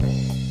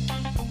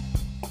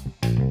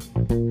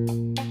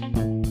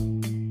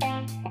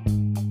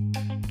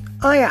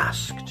I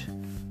asked,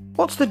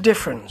 what's the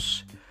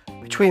difference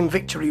between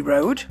Victory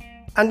Road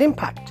and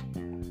Impact?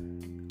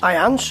 I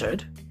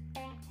answered,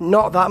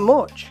 not that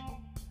much.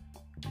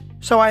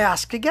 So I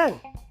asked again,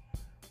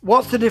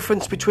 what's the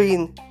difference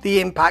between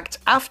the Impact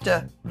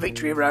after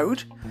Victory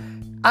Road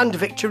and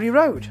Victory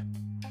Road?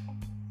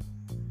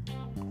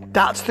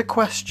 That's the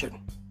question.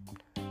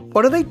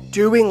 What are they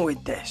doing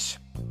with this?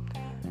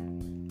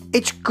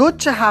 It's good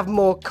to have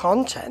more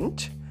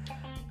content,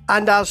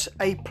 and as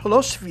a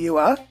Plus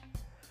viewer,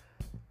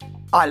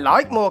 I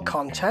like more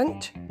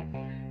content,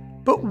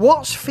 but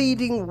what's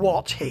feeding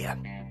what here?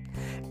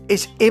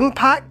 Is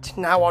Impact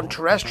now on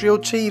terrestrial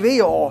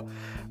TV or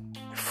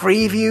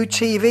Freeview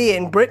TV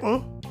in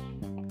Britain?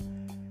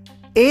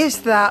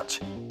 Is that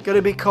going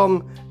to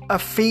become a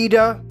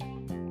feeder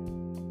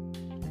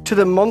to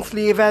the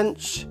monthly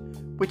events,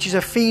 which is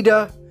a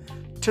feeder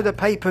to the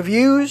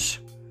pay-per-views?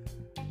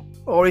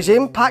 Or is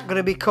Impact going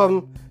to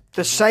become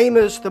the same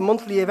as the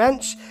monthly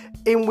events,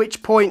 in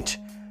which point,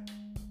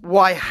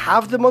 why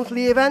have the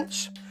monthly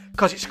events?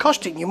 Because it's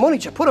costing you money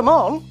to put them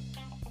on.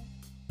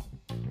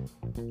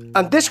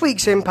 And this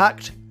week's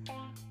Impact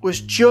was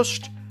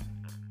just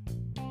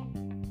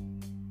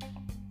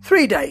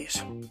 3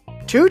 days.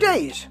 2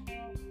 days.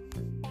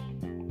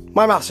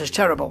 My maths is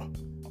terrible.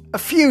 A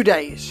few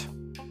days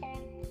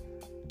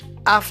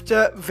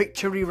after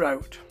Victory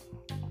Road.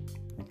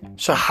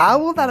 So how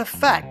will that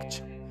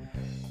affect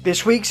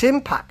this week's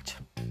Impact?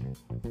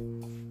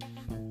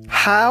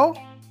 How?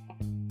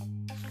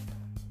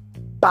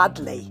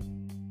 Badly.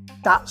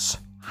 That's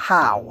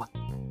how.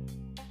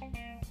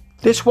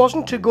 This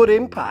wasn't a good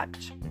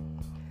Impact,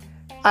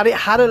 and it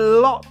had a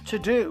lot to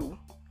do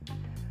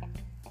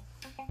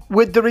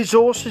with the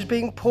resources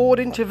being poured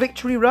into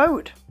Victory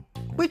Road,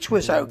 which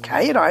was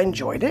okay and I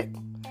enjoyed it.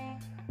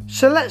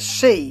 So let's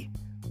see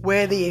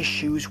where the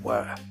issues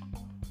were.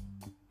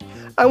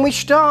 And we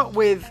start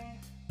with,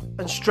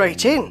 and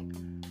straight in,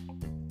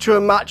 to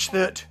a match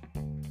that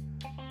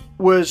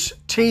was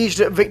teased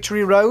at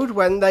Victory Road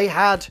when they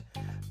had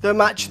the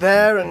match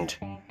there, and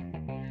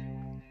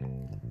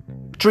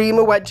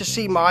Dreamer went to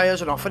see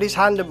Myers and offered his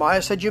hand, and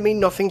Myers said, "You mean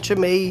nothing to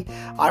me.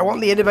 I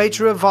want the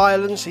innovator of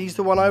violence. He's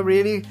the one I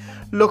really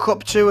look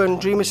up to."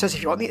 And Dreamer says,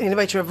 "If you want the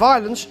innovator of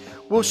violence,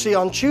 we'll see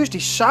on Tuesday."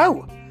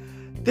 So,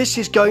 this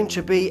is going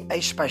to be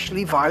a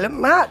specially violent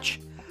match.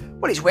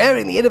 Well, he's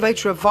wearing the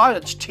innovator of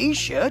violence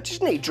t-shirt,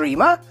 isn't he,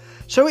 Dreamer?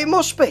 So it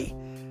must be.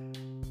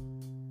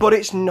 But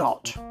it's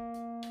not.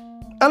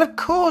 And of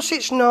course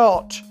it's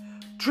not.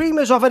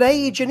 Dreamer's of an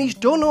age and he's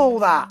done all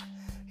that.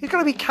 He's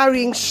going to be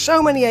carrying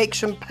so many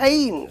aches and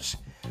pains.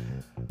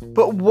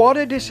 But what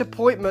a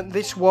disappointment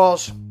this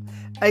was.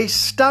 A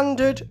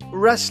standard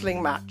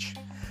wrestling match.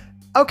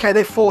 Okay,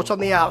 they fought on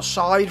the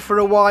outside for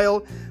a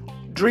while.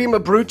 Dreamer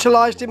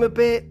brutalised him a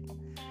bit.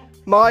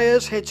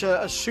 Myers hit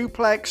a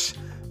suplex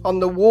on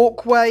the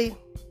walkway.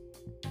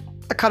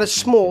 A kind of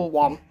small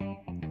one.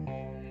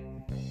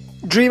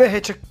 Dreamer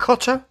hit a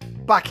cutter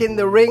back in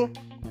the ring.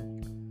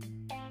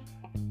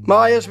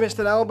 Myers missed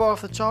an elbow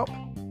off the top.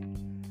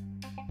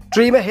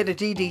 Dreamer hit a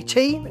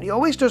DDT, and he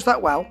always does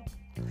that well.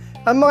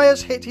 And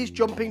Myers hit his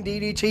jumping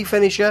DDT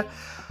finisher,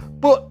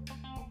 but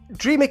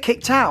Dreamer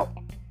kicked out.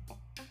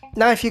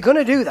 Now, if you're going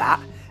to do that,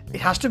 it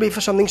has to be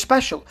for something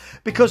special,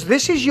 because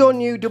this is your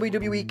new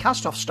WWE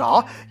cast-off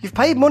star. You've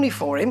paid money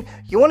for him.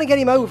 You want to get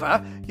him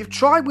over. You've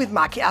tried with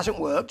Mac, it hasn't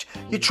worked.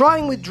 You're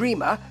trying with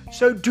Dreamer,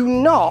 so do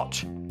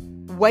not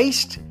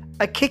waste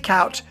a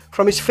kick-out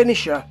from his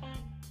finisher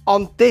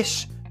on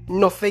this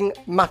nothing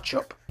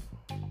matchup.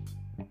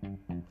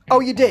 Oh,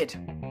 you did?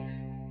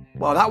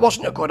 Well, that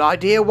wasn't a good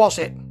idea, was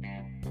it?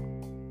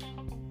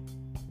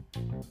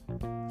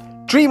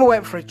 Dreamer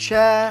went for a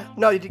chair.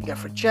 No, he didn't go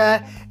for a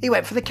chair. He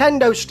went for the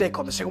kendo stick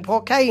or the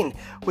Singapore cane,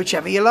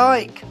 whichever you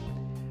like.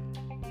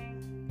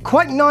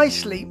 Quite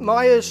nicely,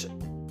 Myers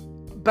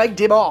begged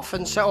him off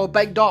and said,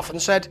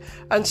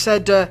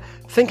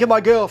 "Think of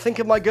my girl, think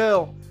of my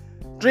girl."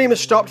 Dreamer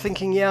stopped,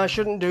 thinking, "Yeah, I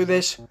shouldn't do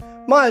this."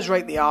 Myers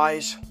raked the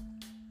eyes.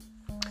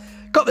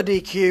 Got the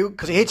DQ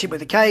because he hit him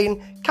with the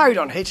cane, carried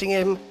on hitting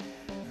him.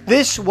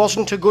 This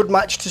wasn't a good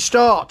match to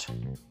start.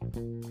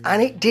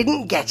 And it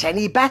didn't get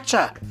any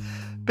better.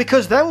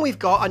 Because then we've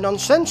got a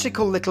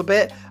nonsensical little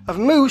bit of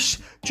Moose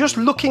just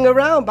looking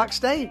around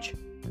backstage.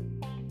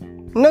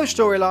 No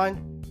storyline.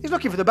 He's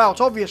looking for the belt,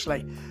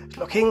 obviously. He's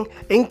looking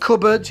in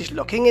cupboards, he's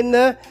looking in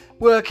the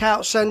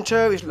workout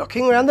centre, he's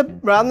looking around the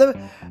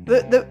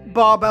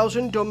barbells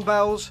and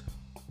dumbbells.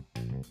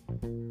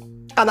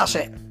 And that's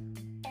it.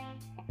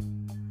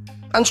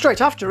 And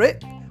straight after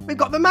it, we've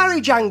got the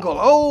marriage angle.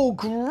 Oh,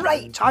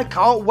 great. I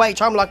can't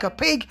wait. I'm like a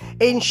pig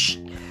in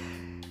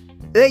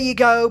There you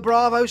go.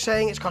 Bravo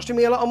saying it's costing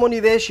me a lot of money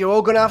this. You're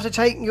all going to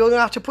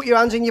have to put your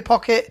hands in your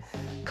pocket,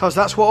 because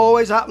that's what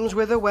always happens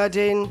with a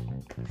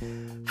wedding.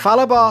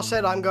 Fallah Bahh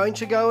said, "I'm going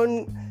to go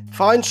and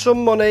find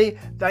some money."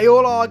 They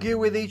all argue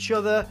with each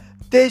other.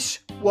 This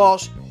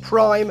was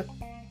prime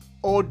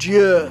hors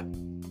d'oeuvre.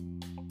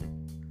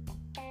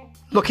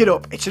 Look it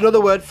up. It's another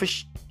word for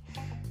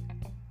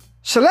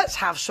So let's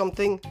have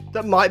something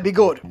that might be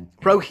good.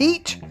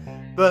 Rohit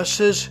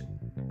versus,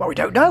 well, we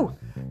don't know,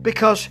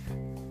 because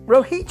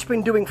Rohit's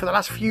been doing for the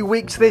last few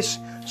weeks this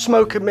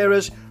smoke and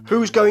mirrors.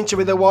 Who's going to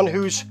be the one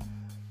who's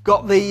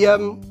got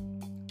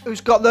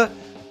the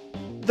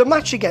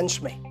match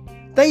against me?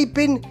 They've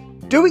been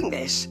doing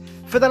this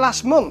for the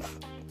last month.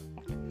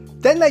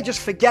 Then they just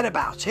forget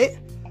about it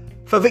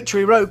for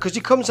Victory Road because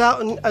he comes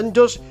out and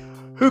does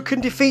who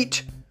can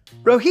defeat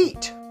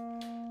Rohit.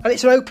 And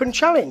it's an open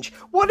challenge.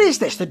 What is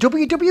this, the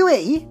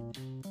WWE?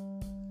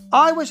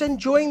 I was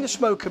enjoying the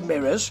smoke and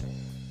mirrors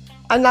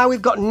and now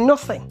we've got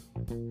nothing.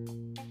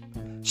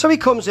 So he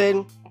comes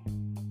in,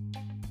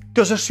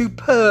 does a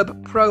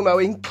superb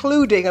promo,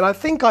 including, and I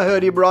think I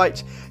heard him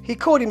right, he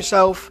called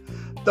himself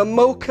the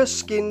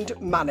mocha-skinned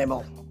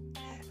manimal.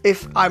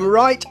 If I'm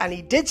right, and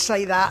he did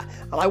say that,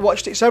 and I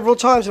watched it several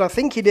times, and I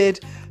think he did,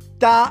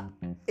 that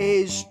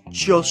is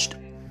just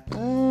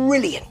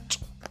brilliant.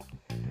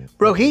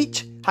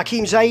 Rohit,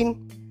 Hakeem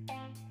Zayn,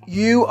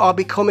 you are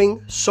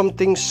becoming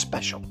something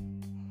special.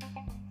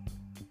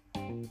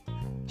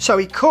 So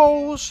he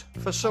calls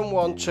for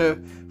someone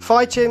to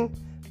fight him.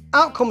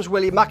 Out comes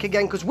Willie Mack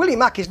again, because Willie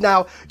Mack is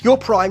now your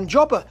prime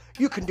jobber.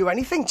 You can do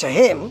anything to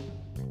him.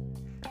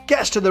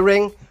 Gets to the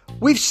ring.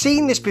 We've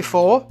seen this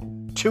before,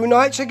 2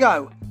 nights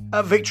ago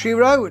at Victory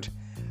Road.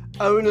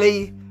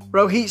 Only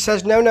Rohit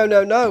says, no.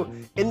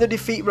 In the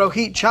Defeat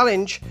Rohit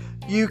challenge,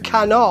 you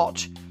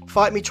cannot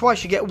fight me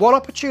twice. You get one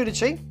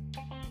opportunity.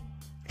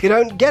 If you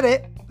don't get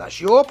it,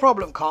 that's your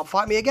problem. Can't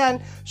fight me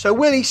again. So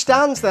Willie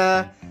stands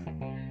there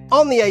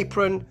on the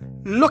apron,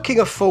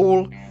 looking a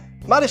fool.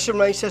 Madison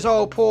Rayne says,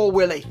 oh, poor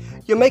Willie,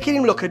 you're making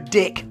him look a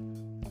dick.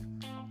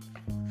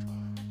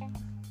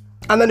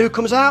 And then who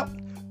comes out?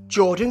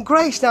 Jordynne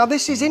Grace. Now,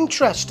 this is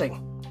interesting.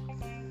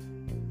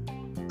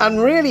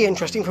 And really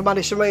interesting for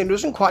Madison Rayne, who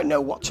doesn't quite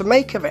know what to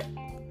make of it.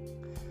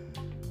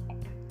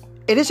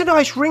 It is a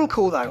nice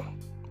wrinkle, though.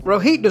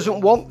 Rohit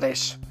doesn't want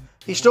this.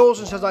 He stalls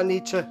and says, I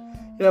need to,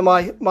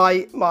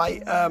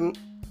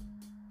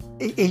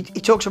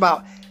 he talks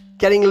about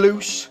getting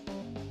loose,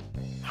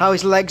 how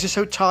his legs are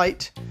so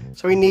tight.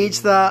 So he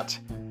needs that.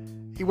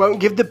 He won't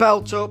give the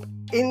belt up.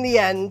 In the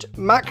end,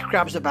 Mac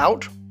grabs the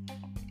belt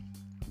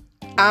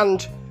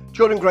and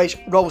Jordynne Grace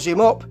rolls him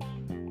up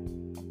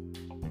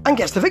and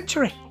gets the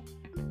victory.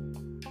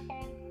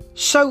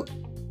 So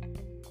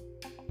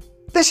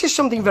this is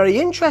something very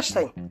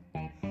interesting.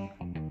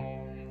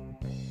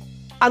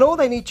 And all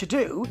they need to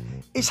do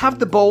is have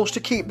the balls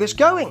to keep this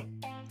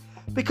going,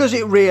 because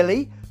it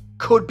really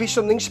could be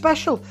something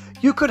special.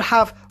 You could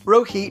have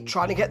Rohit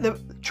trying to get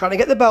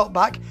the belt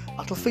back.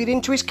 That'll feed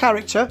into his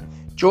character.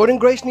 Jordynne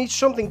Grace needs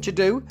something to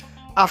do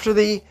after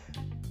the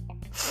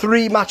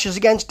 3 matches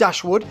against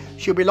Dashwood.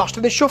 She'll be lost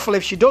in the shuffle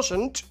if she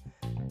doesn't.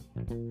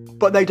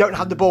 But they don't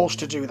have the balls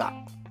to do that,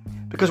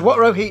 because what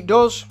Rohit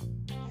does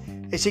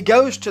is he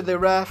goes to the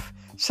ref,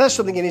 says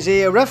something in his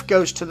ear. Ref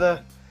goes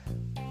to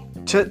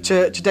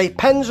Dave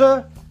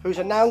Penza, who's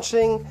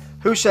announcing,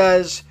 who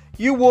says,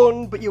 you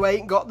won, but you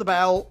ain't got the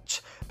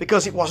belt,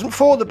 because it wasn't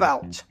for the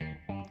belt.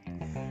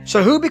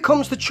 So who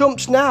becomes the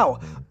chumps now?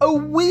 Oh,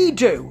 we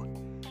do.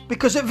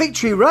 Because at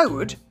Victory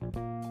Road,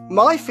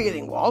 my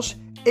feeling was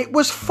it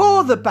was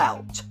for the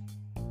belt.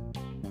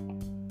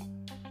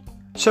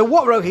 So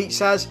what Rohit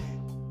says,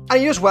 and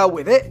he does well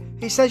with it,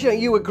 he says,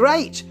 you were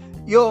great.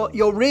 You're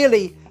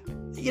really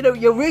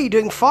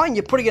doing fine.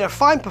 You're putting in a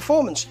fine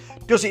performance.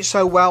 Does it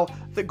so well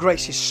that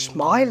Grace is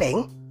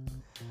smiling.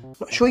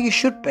 Not sure you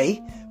should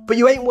be, but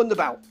you ain't won the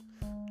belt.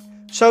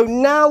 So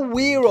now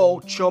we're all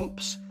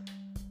chumps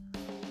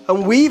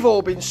and we've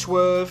all been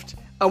swerved.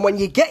 And when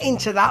you get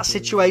into that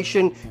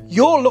situation,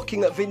 you're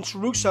looking at Vince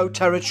Russo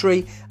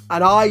territory,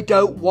 and I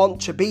don't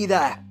want to be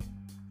there.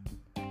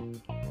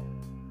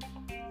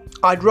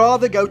 I'd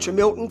rather go to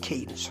Milton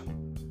Keynes.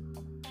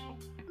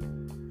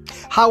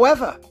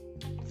 However,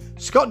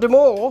 Scott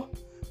D'Amore,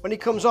 when he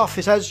comes off,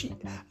 he says,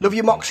 love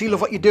your moxie,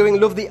 love what you're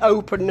doing, love the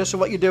openness of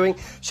what you're doing.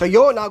 So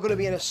you're now going to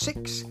be in a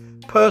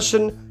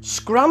 6-person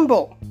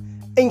scramble,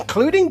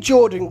 including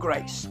Jordynne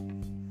Grace.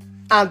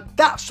 And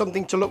that's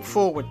something to look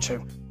forward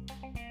to.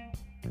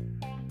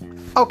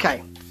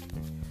 Okay,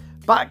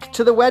 back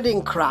to the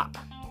wedding crap.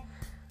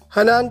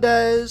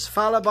 Hernandez,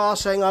 Fallah Bahh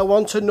saying, I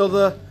want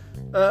another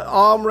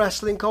arm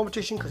wrestling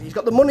competition, because he's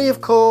got the money,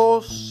 of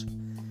course.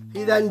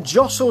 He then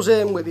jostles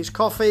him with his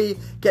coffee,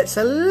 gets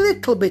a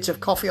little bit of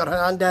coffee on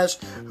Hernandez,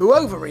 who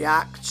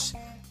overreacts,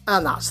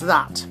 and that's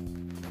that.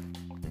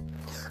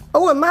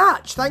 Oh, a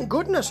match, thank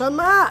goodness, a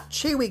match.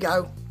 Here we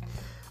go.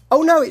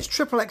 Oh no, it's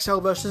Triple XL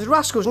versus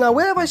Rascals. Now,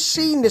 where have I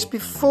seen this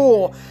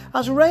before?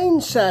 As Rain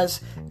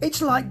says,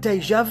 it's like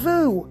deja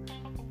vu.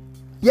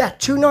 Yeah,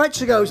 2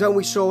 nights ago is when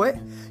we saw it.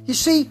 You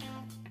see,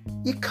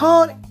 you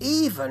can't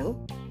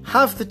even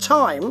have the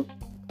time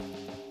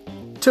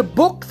to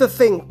book the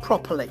thing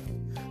properly.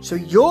 So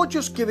you're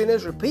just giving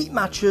us repeat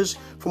matches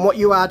from what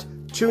you had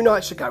 2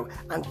 nights ago.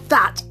 And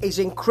that is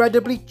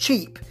incredibly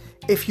cheap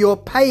if you're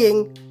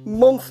paying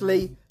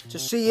monthly to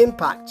see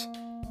Impact,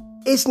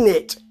 isn't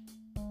it?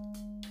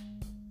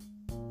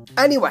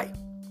 Anyway,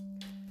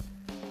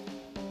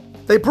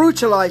 They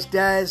brutalised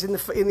Dez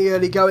in the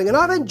early going, and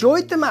I've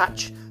enjoyed the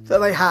match that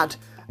they had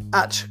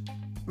at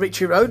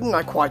Victory Road, and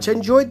I quite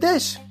enjoyed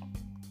this.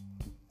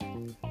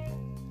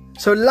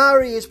 So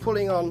Larry is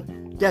pulling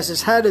on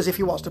Dez's head as if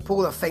he wants to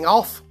pull the thing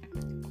off.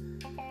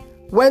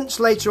 Wentz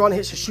later on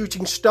hits a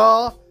shooting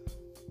star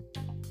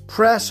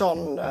press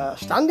on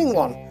standing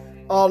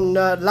one on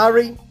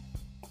Larry.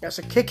 Gets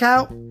a kick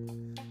out.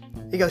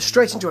 He goes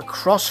straight into a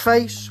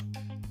crossface.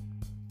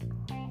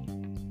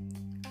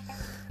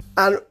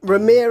 And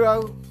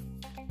Ramiro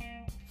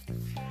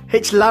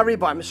hits Larry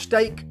by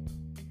mistake.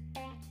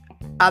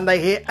 And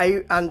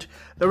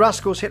the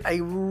Rascals hit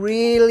a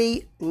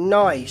really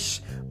nice,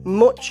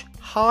 much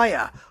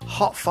higher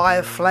hot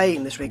fire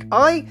flame this week.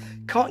 I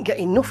can't get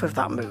enough of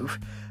that move.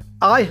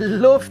 I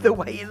love the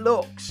way it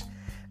looks.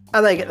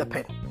 And they get the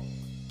pin.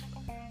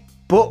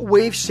 But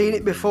we've seen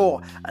it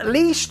before. At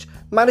least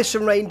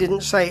Madison Rayne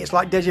didn't say it's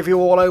like deja vu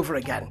all over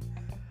again.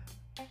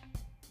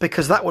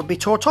 Because that would be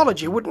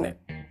tautology, wouldn't it?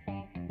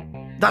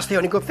 That's the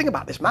only good thing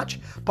about this match,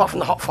 apart from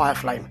the hot fire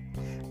flame.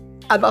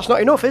 And that's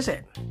not enough, is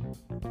it?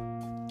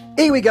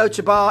 Here we go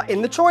to Bar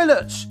in the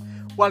toilets.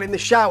 Well, in the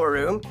shower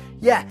room.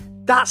 Yeah,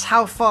 that's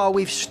how far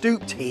we've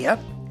stooped here.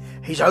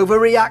 He's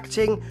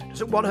overreacting,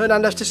 doesn't want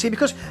Hernandez to see,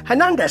 because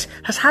Hernandez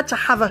has had to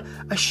have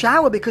a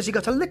shower because he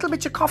got a little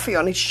bit of coffee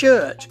on his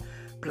shirt.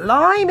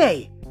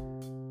 Blimey!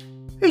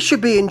 He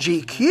should be in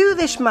GQ,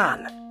 this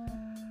man.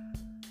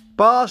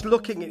 Bar's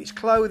looking at his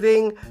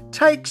clothing,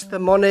 takes the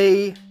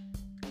money,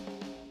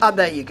 and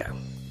there you go.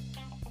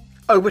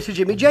 Over to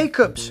Jimmy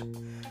Jacobs.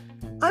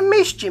 I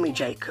miss Jimmy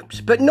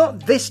Jacobs, but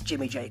not this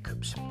Jimmy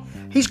Jacobs.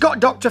 He's got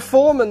Dr.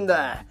 Foreman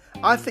there.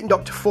 I think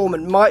Dr.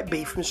 Foreman might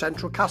be from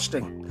Central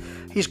Casting.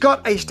 He's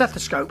got a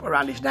stethoscope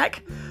around his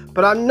neck,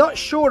 but I'm not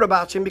sure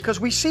about him because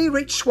we see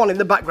Rich Swann in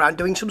the background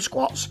doing some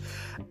squats,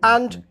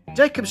 and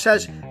Jacob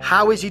says,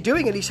 how is he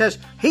doing? And he says,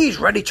 he's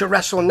ready to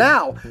wrestle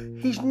now.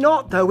 He's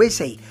not though, is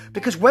he?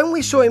 Because when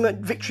we saw him at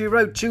Victory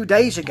Road 2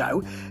 days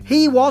ago,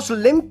 he was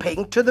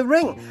limping to the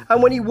ring.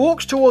 And when he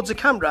walks towards the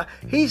camera,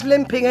 he's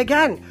limping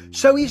again.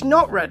 So he's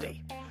not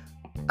ready.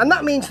 And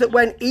that means that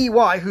when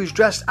EY, who's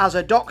dressed as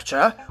a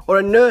doctor, or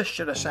a nurse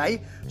should I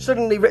say,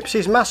 suddenly rips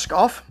his mask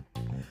off,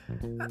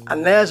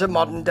 and there's a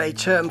modern day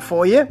term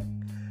for you,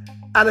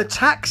 and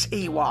attacks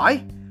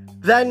EY,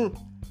 then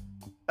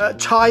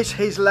ties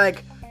his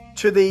leg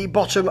to the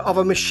bottom of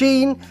a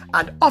machine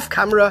and off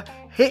camera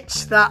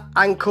hits that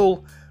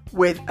ankle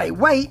with a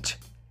weight,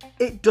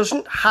 it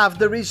doesn't have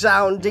the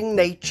resounding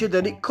nature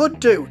that it could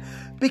do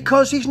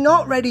because he's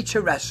not ready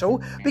to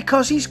wrestle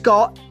because he's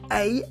got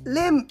a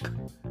limp.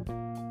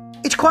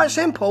 It's quite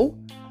simple.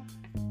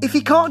 If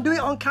he can't do it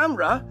on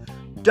camera,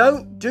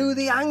 don't do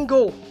the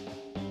angle.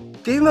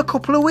 Give him a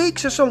couple of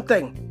weeks or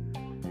something.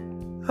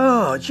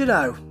 Oh, do you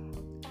know?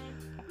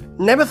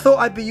 Never thought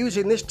I'd be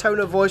using this tone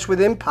of voice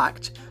with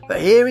Impact, but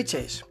here it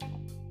is.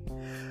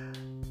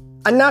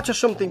 And now to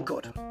something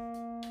good.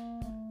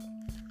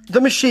 The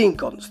Machine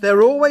Guns,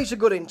 they're always a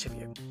good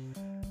interview.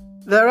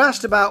 They're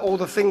asked about all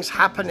the things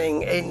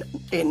happening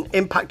in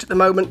Impact at the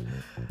moment,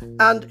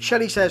 and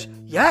Shelley says,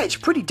 yeah, it's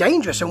pretty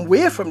dangerous, and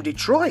we're from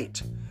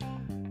Detroit.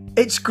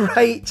 It's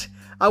great.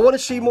 I want to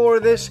see more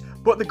of this,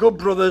 but the Good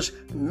Brothers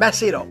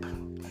mess it up.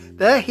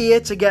 They're here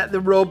to get the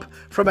rub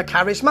from a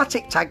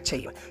charismatic tag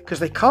team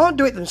because they can't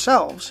do it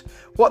themselves.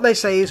 What they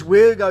say is,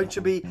 we're going to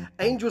be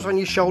angels on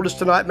your shoulders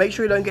tonight. Make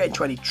sure you don't get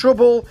into any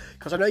trouble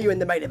because I know you're in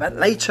the main event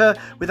later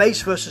with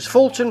Ace versus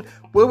Fulton.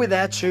 We're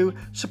there to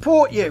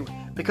support you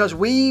because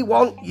we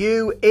want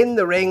you in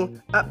the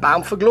ring at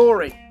Bound for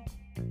Glory.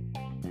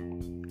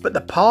 But the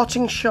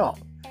parting shot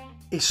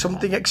is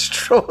something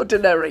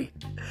extraordinary.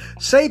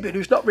 Sabin,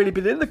 who's not really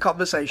been in the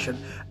conversation,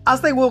 as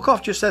they walk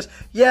off just says,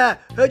 yeah,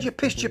 heard you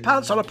pissed your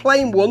pants on a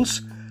plane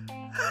once.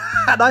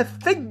 And I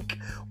think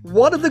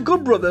one of the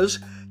Good Brothers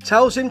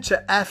tells him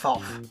to F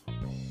off.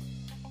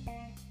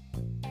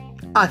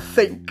 I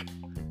think.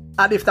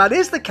 And if that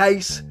is the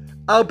case,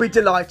 I'll be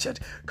delighted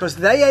because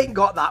they ain't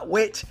got that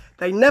wit.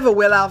 They never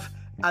will have.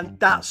 And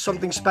that's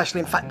something special.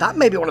 In fact, that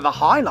may be one of the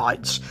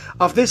highlights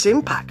of this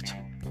Impact.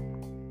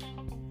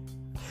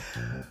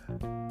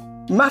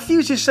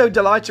 Matthews is so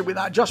delighted with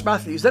that, Josh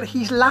Matthews, that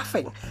he's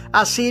laughing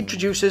as he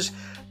introduces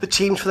the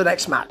teams for the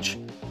next match.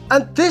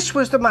 And this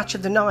was the match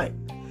of the night.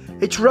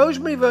 It's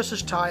Rosemary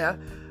versus Taya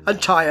and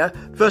Taya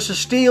versus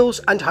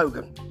Steels and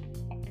Hogan.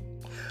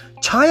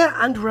 Taya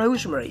and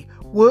Rosemary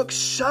work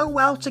so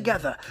well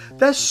together.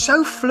 They're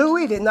so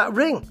fluid in that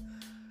ring.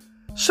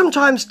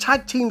 Sometimes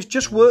tag teams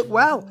just work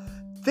well.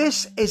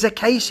 This is a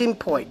case in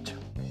point.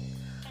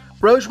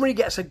 Rosemary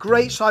gets a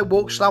great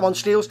sidewalk slam on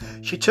Steels.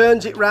 She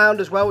turns it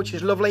round as well, which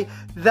is lovely.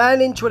 Then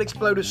into an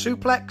exploder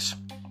suplex.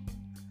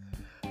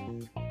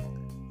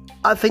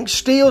 I think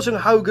Steels and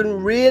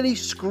Hogan really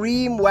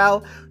scream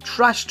well,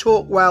 trash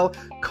talk well,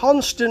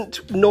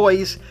 constant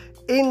noise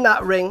in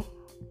that ring.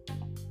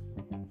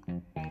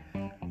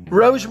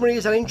 Rosemary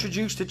is then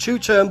introduced to 2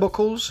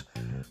 turnbuckles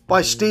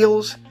by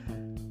Steels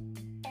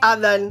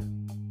and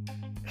then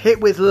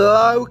hit with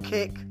low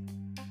kick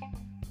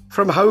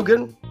from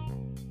Hogan.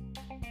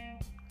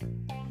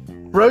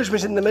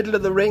 Rosemary's in the middle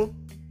of the ring.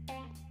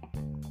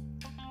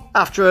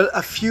 After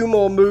a few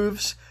more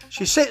moves,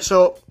 she sits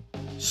up,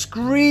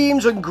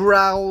 screams and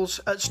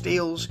growls at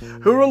Steels,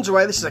 who runs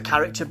away. This is a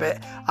character bit.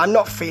 I'm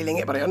not feeling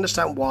it, but I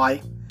understand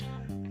why.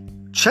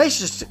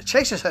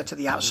 Chases her to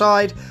the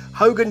outside.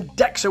 Hogan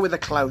decks her with a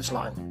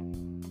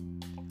clothesline.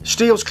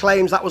 Steels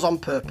claims that was on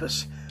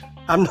purpose.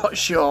 I'm not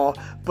sure,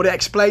 but it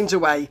explains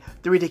away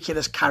the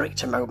ridiculous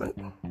character moment.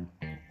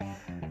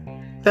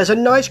 There's a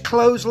nice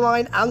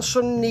clothesline and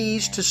some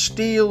knees to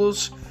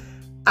Steels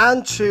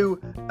and to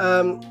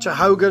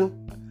Hogan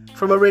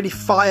from a really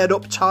fired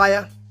up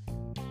Taya.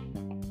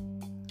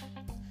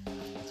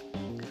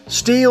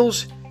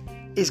 Steels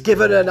is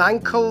given an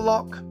ankle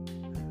lock,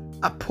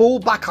 a pull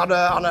back on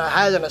her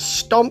head and a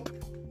stomp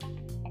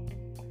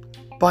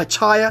by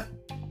Taya.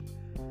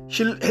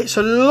 She hits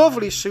a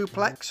lovely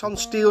suplex on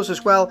Steels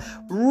as well,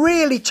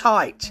 really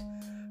tight,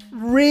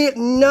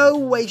 no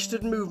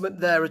wasted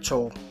movement there at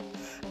all.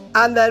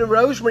 And then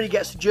Rosemary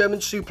gets the German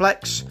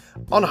suplex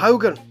on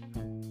Hogan.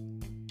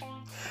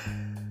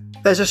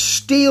 There's a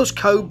Steels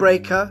code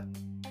breaker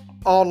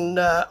on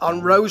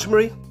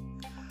Rosemary,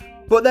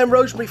 but then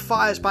Rosemary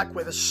fires back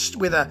with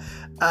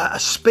a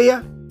spear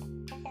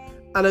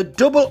and a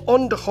double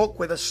underhook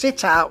with a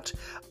sit out.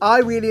 I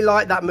really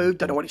like that move.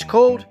 Don't know what it's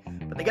called,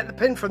 but they get the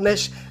pin from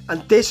this,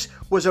 and this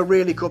was a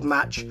really good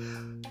match.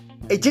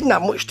 It didn't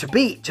have much to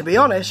beat, to be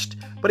honest,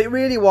 but it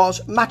really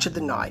was match of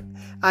the night,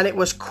 and it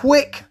was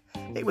quick.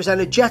 It was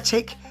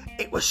energetic,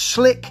 it was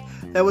slick,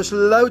 there was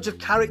loads of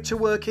character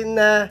work in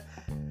there.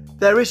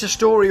 There is a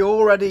story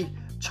already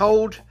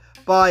told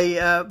by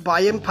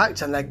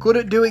Impact, and they're good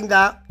at doing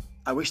that.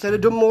 I wish they'd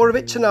have done more of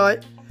it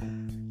tonight.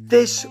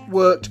 This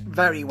worked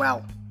very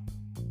well.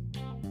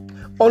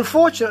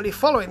 Unfortunately,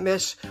 following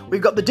this,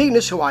 we've got the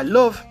Deaners, who I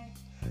love,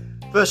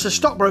 versus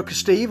Stockbroker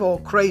Steve,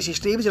 or Crazy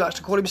Steve as he likes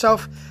to call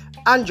himself,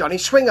 and Johnny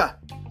Swinger.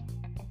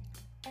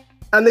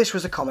 And this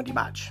was a comedy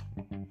match.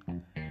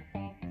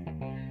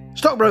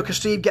 Stockbroker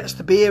Steve gets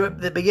the beer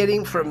at the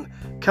beginning from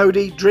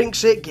Cody,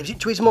 drinks it, gives it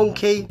to his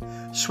monkey.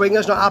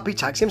 Swinger's not happy,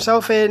 tags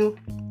himself in,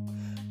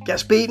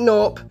 gets beaten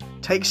up,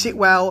 takes it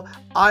well.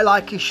 I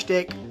like his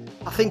shtick.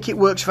 I think it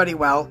works very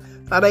well.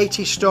 That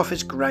 80s stuff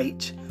is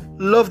great.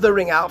 Love the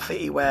ring outfit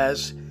he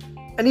wears.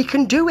 And he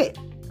can do it.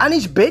 And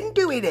he's been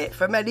doing it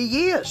for many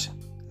years.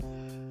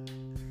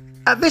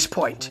 At this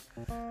point,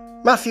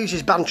 Matthews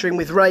is bantering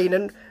with Rain,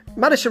 and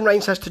Madison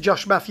Rain says to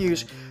Josh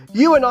Matthews,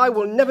 "You and I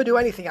will never do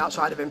anything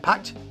outside of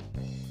Impact."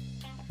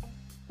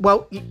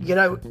 Well, you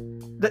know,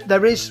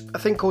 there is a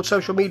thing called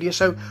social media,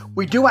 so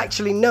we do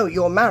actually know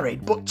you're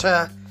married, but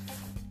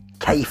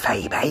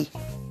kayfabe, eh?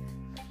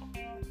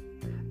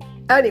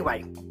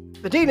 Anyway,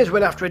 the Deaners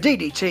win after a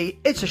DDT.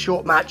 It's a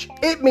short match.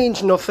 It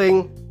means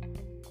nothing.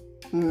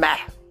 Meh.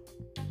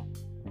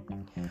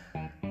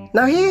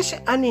 Now here's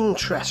an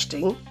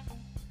interesting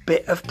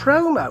bit of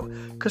promo,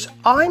 because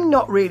I'm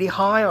not really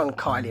high on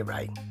Kylie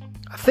Rae.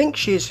 I think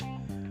she's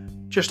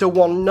just a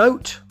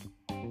one-note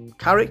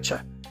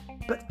character,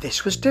 but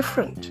this was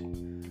different.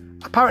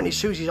 Apparently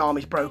Susie's arm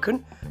is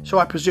broken, so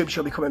I presume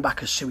she'll be coming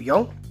back as Su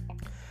Yung.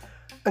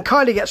 And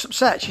Kylie gets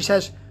upset. She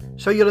says,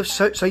 so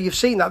you've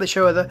seen that? They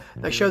show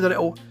the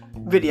little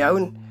video,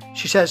 and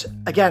she says,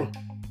 "Again."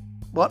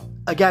 "What?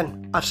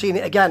 Again? I've seen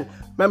it again.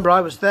 Remember,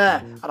 I was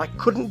there, and I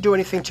couldn't do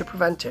anything to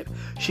prevent it."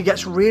 She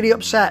gets really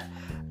upset,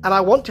 and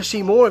I want to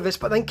see more of this,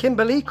 but then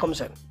Kimber Lee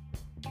comes in.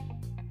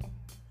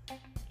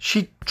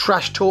 She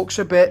trash talks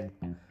a bit,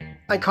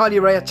 and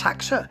Kylie Rae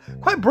attacks her,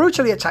 quite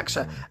brutally attacks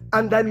her,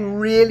 and then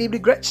really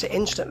regrets it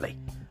instantly.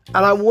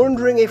 And I'm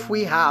wondering if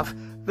we have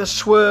the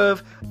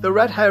swerve, the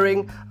red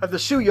herring of the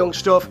Su Yung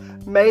stuff.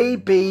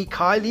 Maybe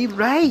Kylie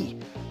Rae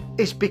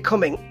is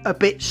becoming a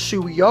bit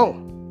Su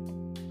Yung.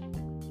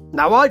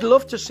 Now, I'd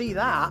love to see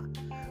that,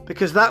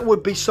 because that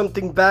would be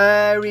something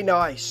very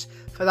nice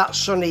for that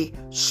sunny,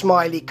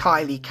 smiley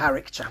Kylie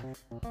character.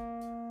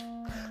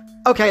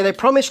 Okay, they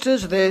promised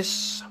us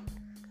this.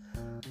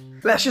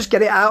 Let's just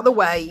get it out of the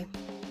way.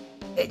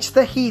 It's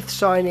the Heath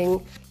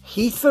signing,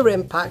 Heath for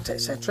Impact,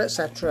 etc.,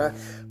 etc.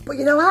 But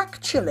you know,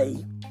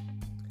 actually,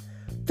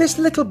 this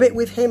little bit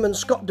with him and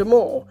Scott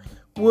D'Amore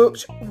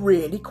worked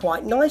really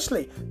quite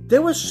nicely.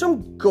 There was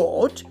some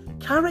good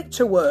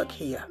character work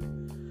here,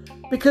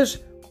 because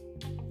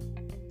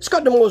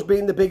Scott D'Amore's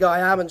being the big I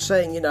am and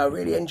saying, you know,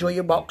 really enjoy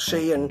your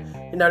Moxie, and,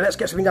 you know, let's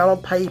get something down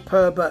on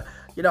paper, but,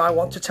 you know, I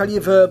want to tell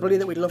you verbally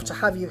that we'd love to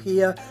have you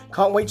here.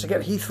 Can't wait to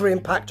get Heath for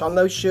Impact on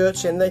those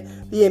shirts in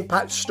the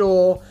Impact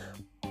store.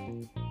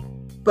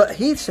 But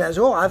Heath says,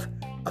 "Oh, I've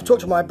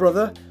talked to my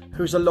brother,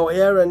 who's a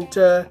lawyer, and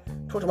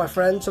talked to my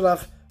friends, and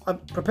I've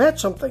prepared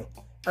something,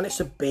 and it's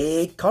a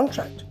big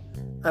contract."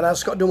 And as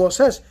Scott D'Amore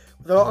says,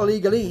 with a lot of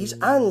legalese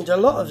and a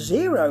lot of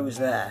zeros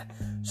there.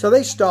 So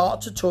they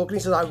start to talk, and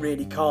he says, "I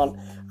really can't.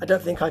 I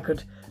don't think I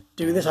could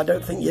do this. I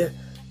don't think you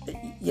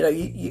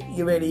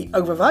really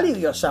overvalue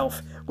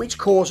yourself," which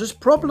causes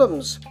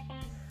problems.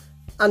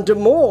 And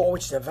D'Amore,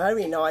 which is a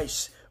very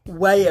nice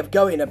way of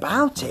going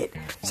about it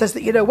says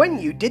that, when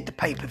you did the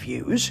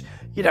pay-per-views,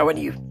 when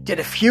you did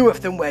a few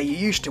of them where you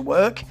used to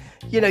work,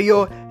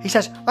 he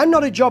says, I'm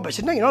not a jobber. I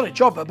said, no, you're not a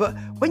jobber, but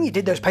when you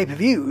did those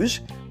pay-per-views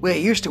where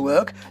you used to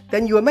work,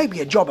 then you were maybe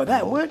a jobber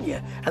then, weren't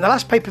you? And the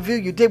last pay-per-view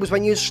you did was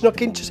when you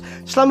snuck into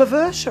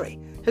Slammiversary.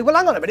 I said, well,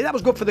 hang on a minute, that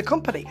was good for the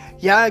company.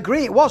 Yeah, I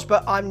agree it was,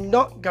 but I'm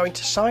not going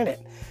to sign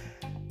it.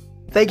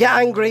 They get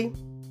angry.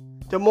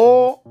 The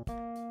more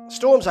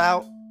storms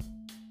out,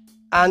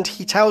 and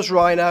he tells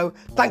Rhino,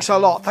 thanks a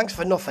lot, thanks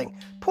for nothing.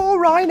 Poor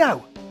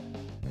Rhino.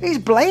 He's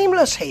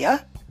blameless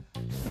here.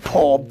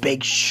 Poor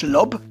big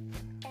schlub.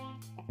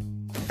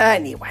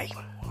 Anyway,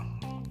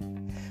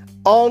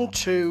 on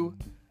to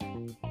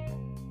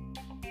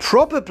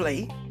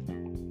probably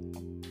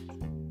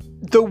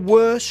the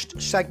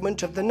worst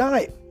segment of the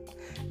night,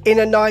 in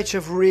a night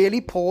of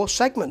really poor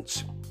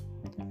segments.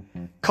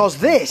 Because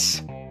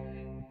this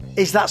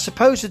is that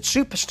supposed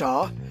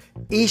superstar,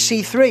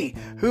 EC3,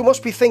 who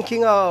must be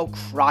thinking, oh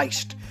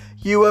Christ,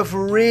 you have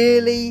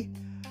really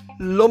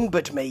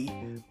lumbered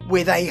me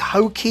with a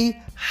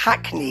hokey,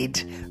 hackneyed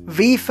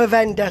V for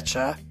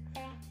Vendetta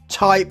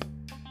type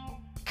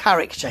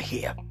character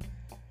here.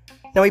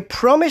 Now, he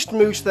promised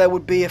Moose there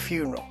would be a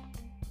funeral,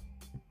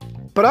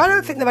 but I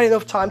don't think they've had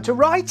enough time to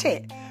write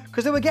it,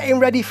 because they were getting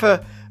ready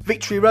for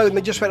Victory Road and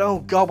they just went, oh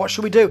God, what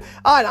should we do?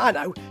 I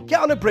know,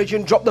 get on a bridge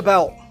and drop the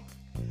belt.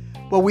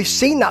 Well, we've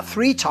seen that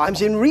 3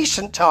 times in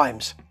recent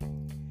times.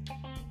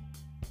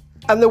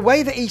 And the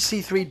way that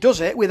EC3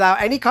 does it,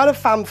 without any kind of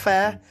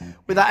fanfare,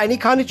 without any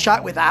kind of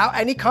chat, without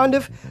any kind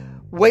of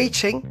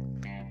waiting,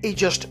 he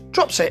just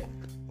drops it.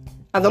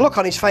 And the look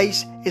on his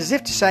face is as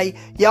if to say,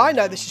 yeah, I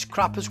know this is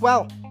crap as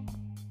well.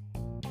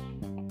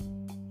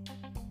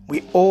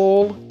 We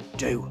all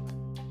do.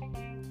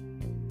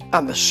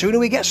 And the sooner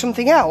we get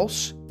something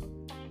else,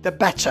 the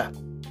better.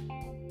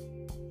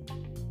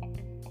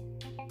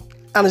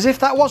 And as if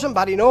that wasn't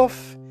bad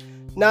enough,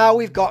 now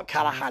we've got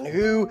Callahan,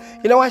 who,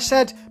 I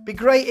said, be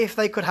great if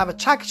they could have a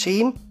tag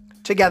team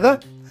together,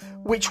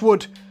 which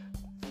would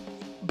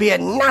be a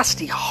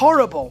nasty,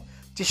 horrible,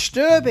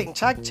 disturbing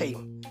tag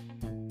team.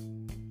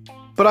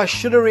 But I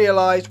should have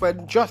realised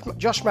when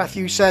Josh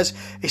Matthews says,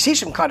 is he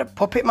some kind of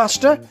puppet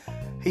master?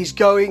 He's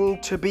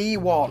going to be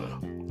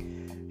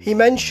one. He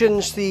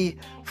mentions the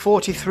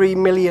 43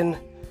 million,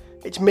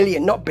 it's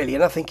million, not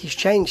billion, I think he's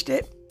changed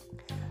it,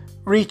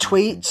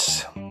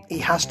 retweets. He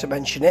has to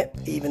mention it,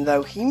 even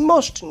though he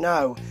must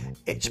know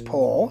it's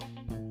poor.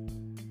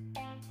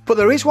 But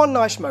there is one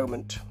nice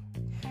moment.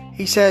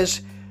 He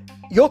says,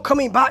 you're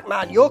coming back,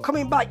 man. You're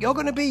coming back. You're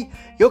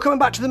coming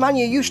back to the man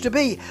you used to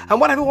be.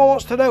 And what everyone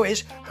wants to know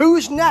is,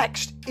 who's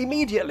next?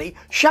 Immediately,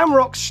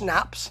 Shamrock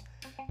snaps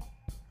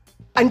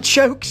and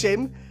chokes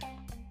him.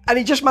 And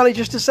he just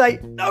manages to say,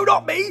 no,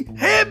 not me,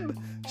 him.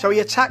 So he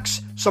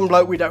attacks some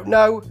bloke we don't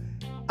know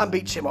and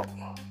beats him up.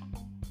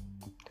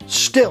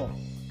 Still,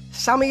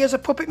 Sammy as a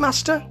puppet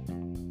master?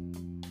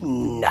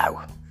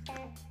 No.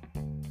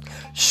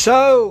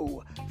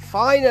 So,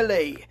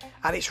 finally,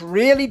 and it's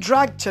really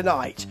dragged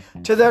tonight,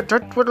 to the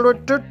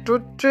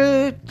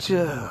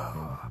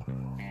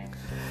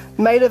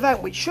main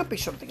event, which should be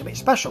something a bit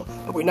special,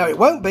 but we know it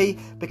won't be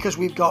because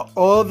we've got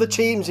other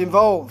teams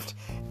involved.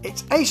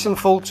 It's Ace and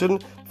Fulton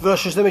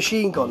versus the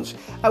Machine Guns.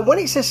 And when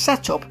it says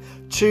set up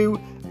to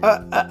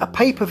a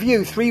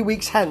pay-per-view 3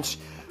 weeks hence,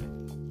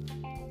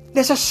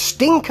 there's a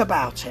stink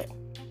about it.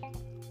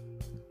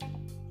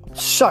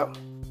 So,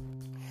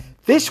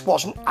 this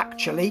wasn't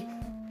actually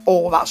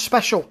all that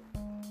special.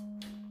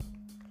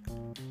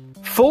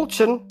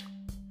 Fulton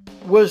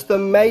was the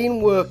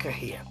main worker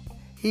here.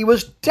 He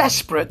was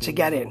desperate to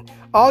get in.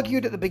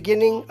 Argued at the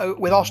beginning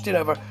with Austin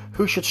over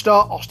who should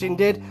start. Austin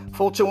did.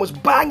 Fulton was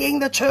banging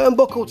the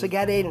turnbuckle to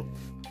get in.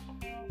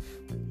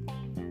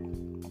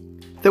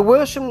 There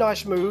were some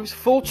nice moves.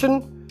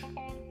 Fulton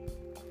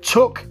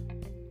took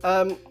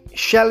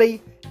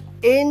Shelley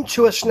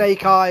into a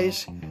snake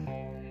eyes,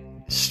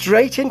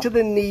 straight into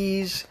the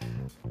knees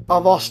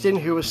of Austin,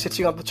 who was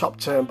sitting on the top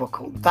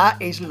turnbuckle. That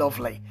is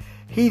lovely.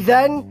 He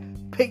then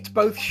picked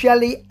both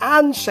Shelley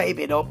and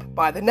Sabin up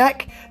by the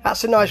neck.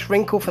 That's a nice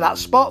wrinkle for that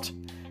spot.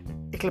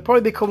 It'll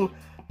probably become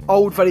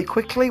old very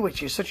quickly,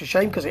 which is such a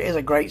shame because it is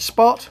a great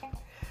spot.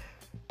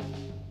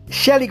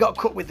 Shelley got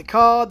cut with the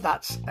card.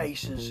 That's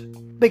Ace's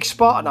big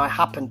spot, and I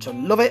happen to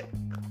love it.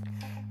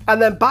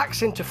 And then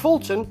backs into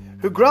Fulton,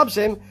 who grabs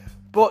him,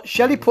 but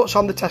Shelley puts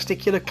on the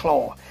testicular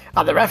claw,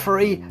 and the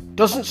referee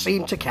doesn't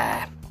seem to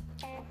care.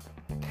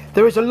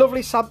 There is a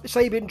lovely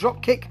Sabin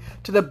drop kick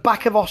to the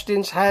back of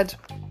Austin's head.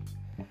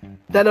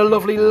 Then a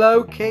lovely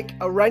low kick,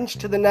 a wrench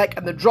to the neck,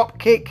 and the drop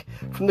kick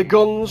from the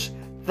Guns.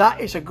 That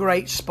is a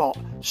great spot.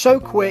 So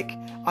quick,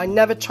 I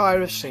never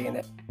tire of seeing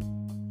it.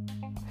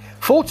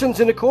 Fulton's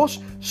in, of course,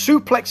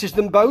 suplexes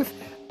them both,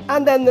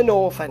 and then the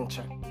North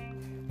enter.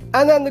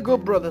 And then the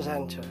Good Brothers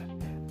enter.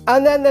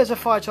 And then there's a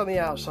fight on the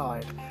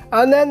outside.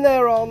 And then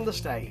they're on the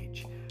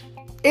stage.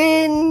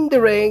 In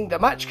the ring, the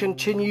match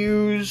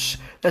continues.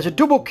 There's a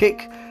double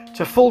kick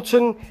to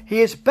Fulton.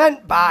 He is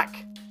bent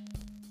back.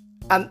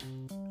 And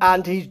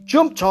and he's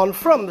jumped on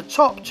from the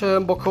top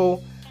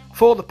turnbuckle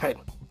for the pin.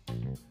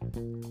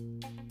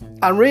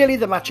 And really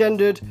the match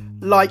ended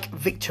like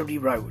Victory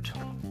Road.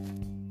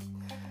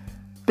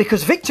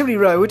 Because Victory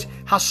Road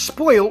has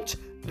spoilt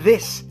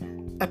this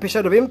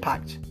episode of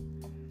Impact.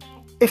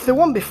 If the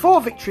one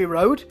before Victory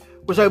Road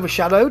was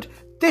overshadowed,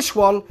 this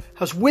one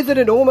has withered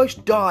and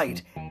almost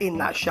died in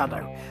that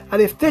shadow.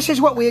 And if this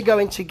is what we are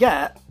going to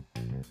get,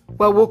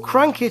 well, we'll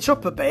crank it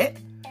up a bit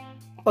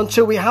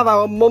until we have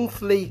our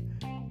monthly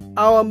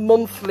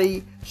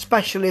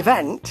special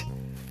event,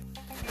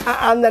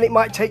 and then it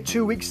might take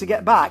 2 weeks to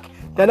get back.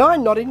 Then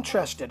I'm not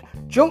interested.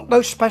 Junk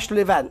those special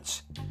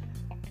events.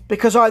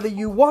 Because either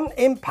you want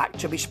Impact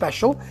to be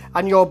special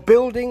and you're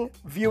building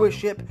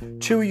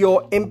viewership to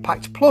your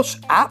Impact Plus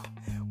app,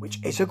 which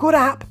is a good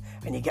app,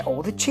 and you get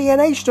all the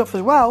TNA stuff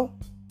as well,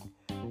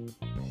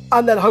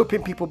 and then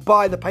hoping people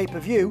buy the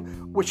pay-per-view,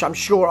 which I'm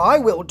sure I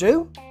will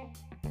do,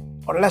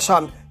 unless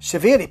I'm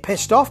severely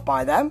pissed off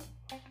by them.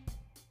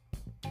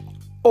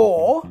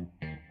 Or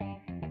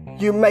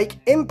you make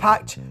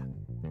Impact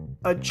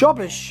a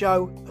jobless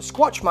show, a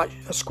squash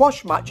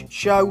match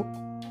show,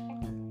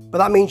 but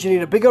that means you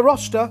need a bigger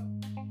roster,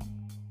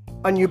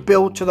 and you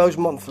build to those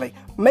monthly.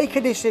 Make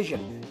a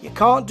decision. You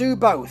can't do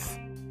both.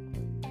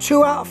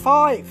 2 out of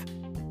 5.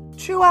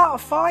 2 out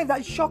of 5,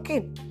 that's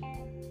shocking.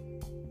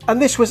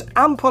 And this was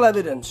ample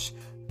evidence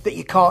that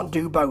you can't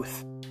do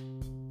both.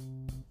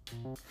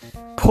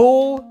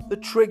 Pull the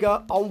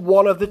trigger on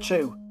one of the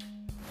two,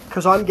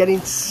 because I'm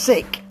getting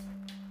sick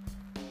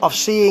of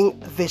seeing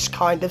this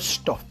kind of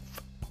stuff.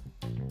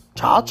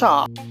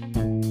 Ta-ta.